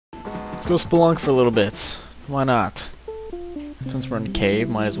Let's go spelunk for a little bit. Why not? Since we're in the cave,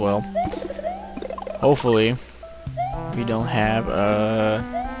 might as well. Hopefully, we don't have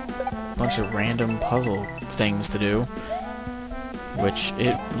a bunch of random puzzle things to do. Which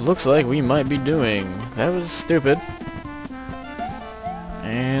it looks like we might be doing. That was stupid.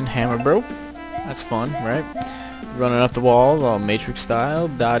 And hammer bro. That's fun, right? Running up the walls, all Matrix style,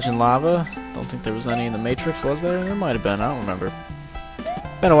 dodging lava. Don't think there was any in the Matrix, was there? There might have been, I don't remember.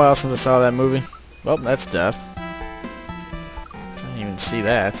 Been a while since I saw that movie. Well, that's death. I didn't even see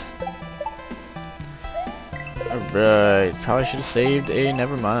that. Alright, probably should have saved a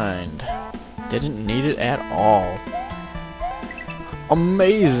nevermind. Didn't need it at all.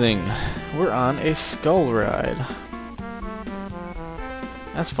 Amazing! We're on a skull ride.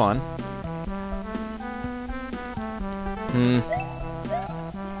 That's fun.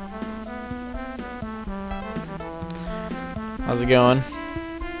 How's it going?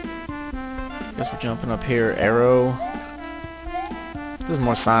 Guess we're jumping up here. Arrow. This is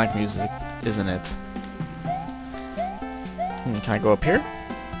more Sonic music, isn't it? Can I go up here?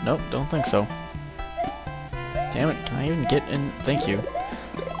 Nope, don't think so. Damn it, can I even get in? Thank you.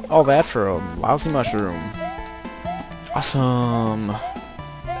 All that for a lousy mushroom. Awesome.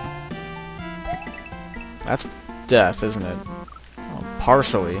 That's death, isn't it? Oh,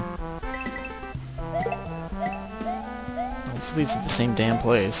 partially. This leads to the same damn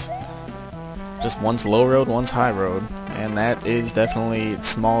place. Just one's low road, one's high road. And that is definitely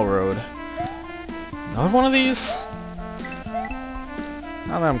small road. Another one of these?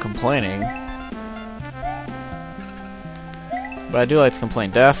 Not that I'm complaining. But I do like to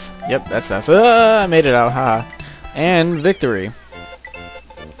complain. Death. Yep, that's death. I made it out, haha. And victory.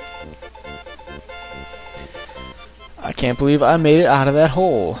 I can't believe I made it out of that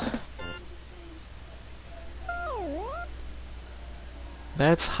hole.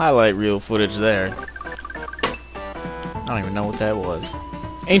 That's highlight reel footage there. I don't even know what that was.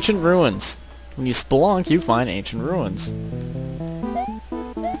 Ancient ruins. When you spelunk, you find ancient ruins.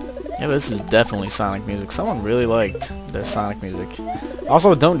 Yeah, this is definitely Sonic music. Someone really liked their Sonic music.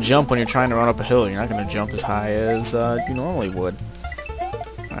 Also, don't jump when you're trying to run up a hill. You're not going to jump as high as you normally would.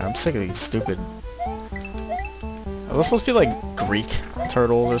 Alright, I'm sick of these stupid... Are those supposed to be like Greek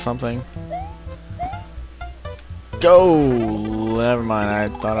turtles or something? Go! Never mind, I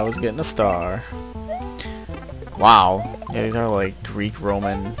thought I was getting a star. Wow. Yeah, these are like Greek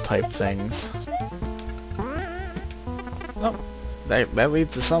Roman type things. Nope. That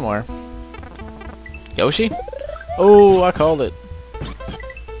leads to somewhere. Yoshi? Oh, I called it.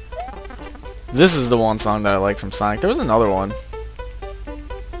 This is the one song that I liked from Sonic. There was another one.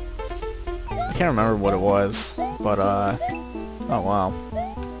 I can't remember what it was, but oh wow.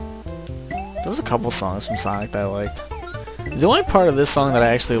 There was a couple songs from Sonic that I liked. The only part of this song that I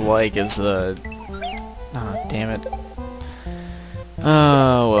actually like is the... Ah, damn it.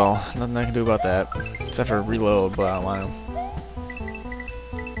 Well, nothing I can do about that. Except for reload, but I don't want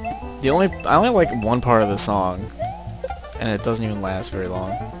to. I only like one part of the song, and it doesn't even last very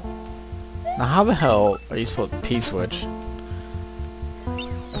long. Now how the hell are you supposed to P-switch?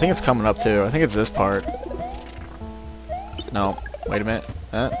 I think it's coming up too. I think it's this part. No, wait a minute.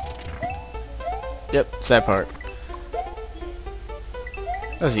 Yep, it's that part.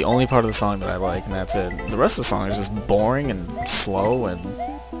 That's the only part of the song that I like, and that's it. The rest of the song is just boring and slow and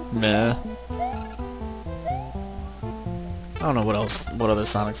meh. I don't know what else, what other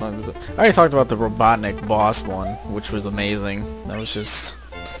Sonic songs. I already talked about the Robotnik boss one, which was amazing. That was just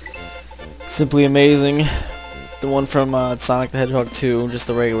simply amazing. The one from Sonic the Hedgehog 2, just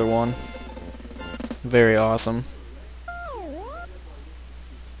the regular one. Very awesome.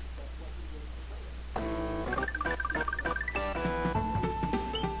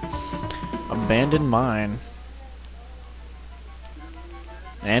 Abandoned mine.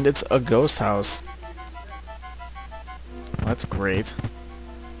 And it's a ghost house. That's great.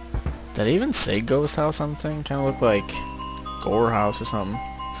 Did I even say ghost house on the thing? Kinda look like gore house or something.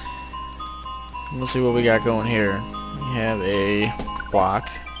 Let's see what we got going here. We have a block.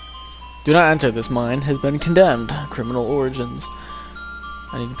 Do not enter. This mine has been condemned. Criminal origins.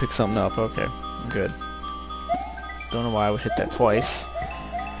 I need to pick something up. Okay, I'm good. Don't know why I would hit that twice.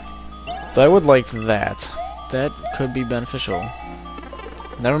 But I would like that. That could be beneficial.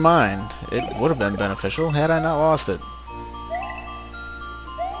 Never mind. It would have been beneficial had I not lost it.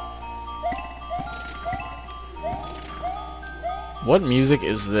 What music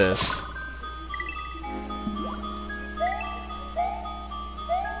is this?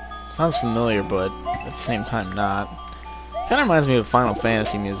 Sounds familiar, but at the same time not. Kinda reminds me of Final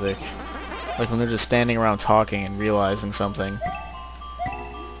Fantasy music. Like when they're just standing around talking and realizing something.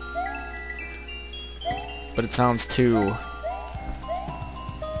 but it sounds too...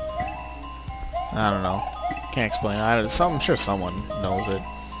 I don't know. Can't explain it. I'm sure someone knows it.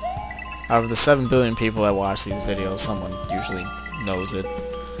 Out of the 7 billion people that watch these videos, someone usually knows it.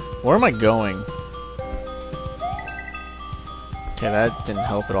 Where am I going? Okay, that didn't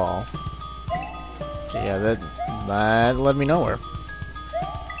help at all. Okay, yeah, that led me nowhere.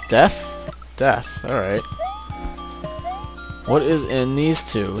 Death? Death, alright. What is in these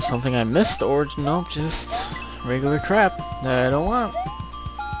two? Something I missed, or nope, just regular crap that I don't want.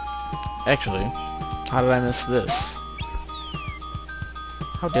 Actually, how did I miss this?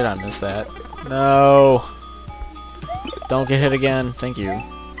 How did I miss that? No! Don't get hit again, thank you.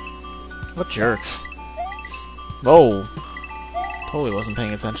 What jerks? Whoa! Totally wasn't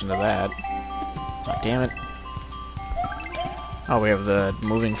paying attention to that. God damn it. Oh, we have the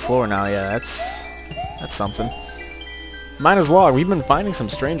moving floor now, yeah, that's something. Mine is log. We've been finding some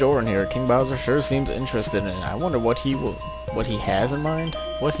strange ore in here. King Bowser sure seems interested in it. I wonder what he has in mind?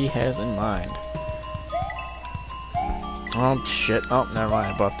 What he has in mind. Oh, shit. Oh, never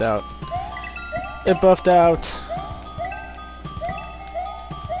mind. It buffed out. It buffed out.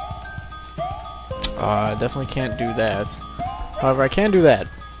 I definitely can't do that. However, I can do that.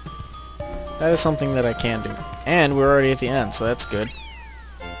 That is something that I can do. And we're already at the end, so that's good.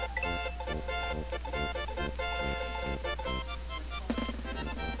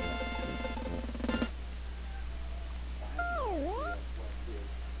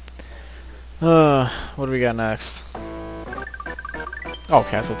 What do we got next? Oh,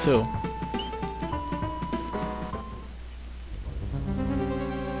 Castle 2.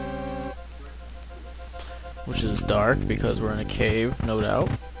 Which is dark because we're in a cave, no doubt.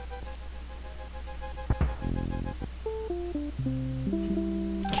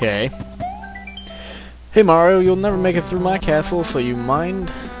 Okay. Hey Mario, you'll never make it through my castle, so you might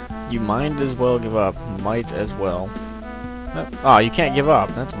as well give up. Might as well. Oh, you can't give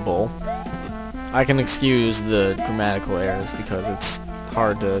up. That's bull. I can excuse the grammatical errors because it's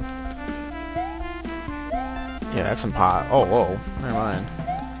hard to... Yeah, that's impossible. Oh, whoa. Never mind.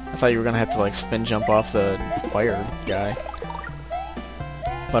 I thought you were gonna have to, like, spin jump off the fire guy.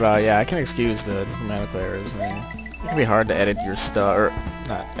 But, yeah, I can excuse the grammatical errors. I mean, it can be hard to edit your stuff, or...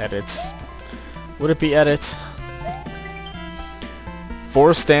 Not edit. Would it be edit?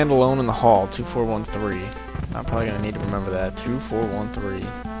 4 stand alone in the hall. 2413. I'm probably gonna need to remember that. 2413.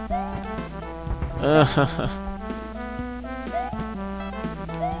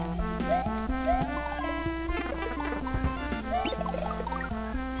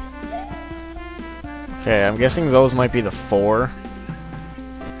 Okay, I'm guessing those might be the 4.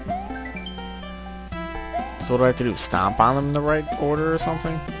 So what do I have to do? Stomp on them in the right order or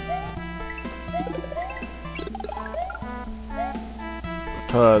something?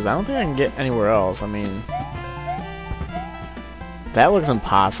 Because I don't think I can get anywhere else. I mean... That looks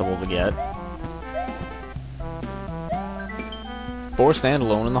impossible to get. 4 stand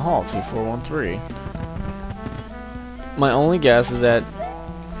alone in the hall. 2413. My only guess is that...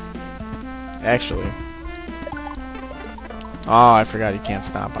 Actually... Oh, I forgot you can't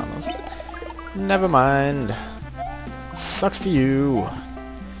stomp on those. Never mind. Sucks to you.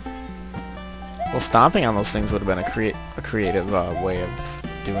 Well, stomping on those things would have been a creative way of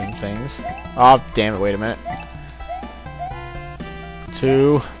doing things. Oh, damn it, wait a minute.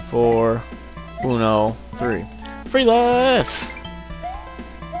 2, 4, 1, 3. Free life!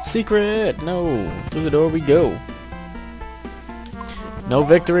 Secret! No! Through the door we go. No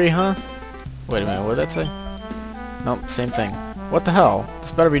victory, huh? Wait a minute, what did that say? Nope, same thing. What the hell?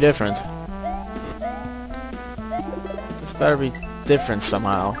 This better be different. This better be different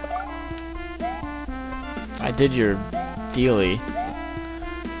somehow. I did your dealie.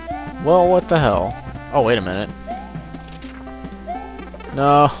 Well, what the hell? Oh, wait a minute.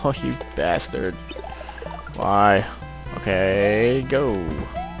 No, you bastard. Why? Okay, go.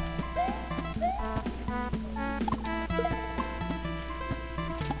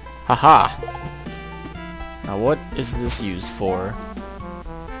 Haha! Now what is this used for?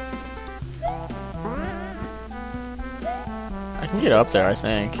 I can get up there, I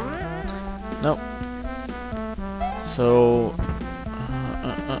think. Nope. So...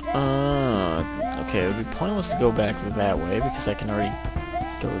 Okay, it would be pointless to go back that way because I can already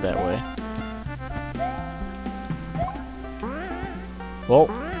go that way. Well...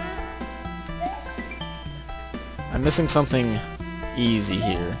 I'm missing something easy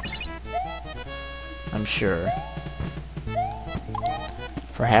here. I'm sure.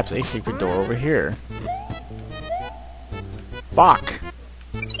 Perhaps a secret door over here. Fuck!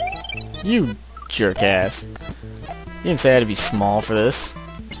 You jerk-ass. You didn't say I had to be small for this.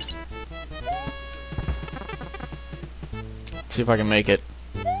 See if I can make it.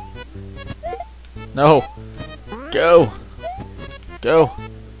 No! Go! Go!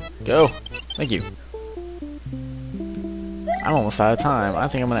 Go! Thank you. I'm almost out of time. I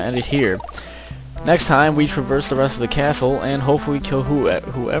think I'm gonna end it here. Next time, we traverse the rest of the castle and hopefully kill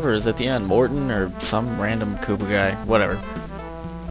whoever is at the end. Morton or some random Koopa guy. Whatever.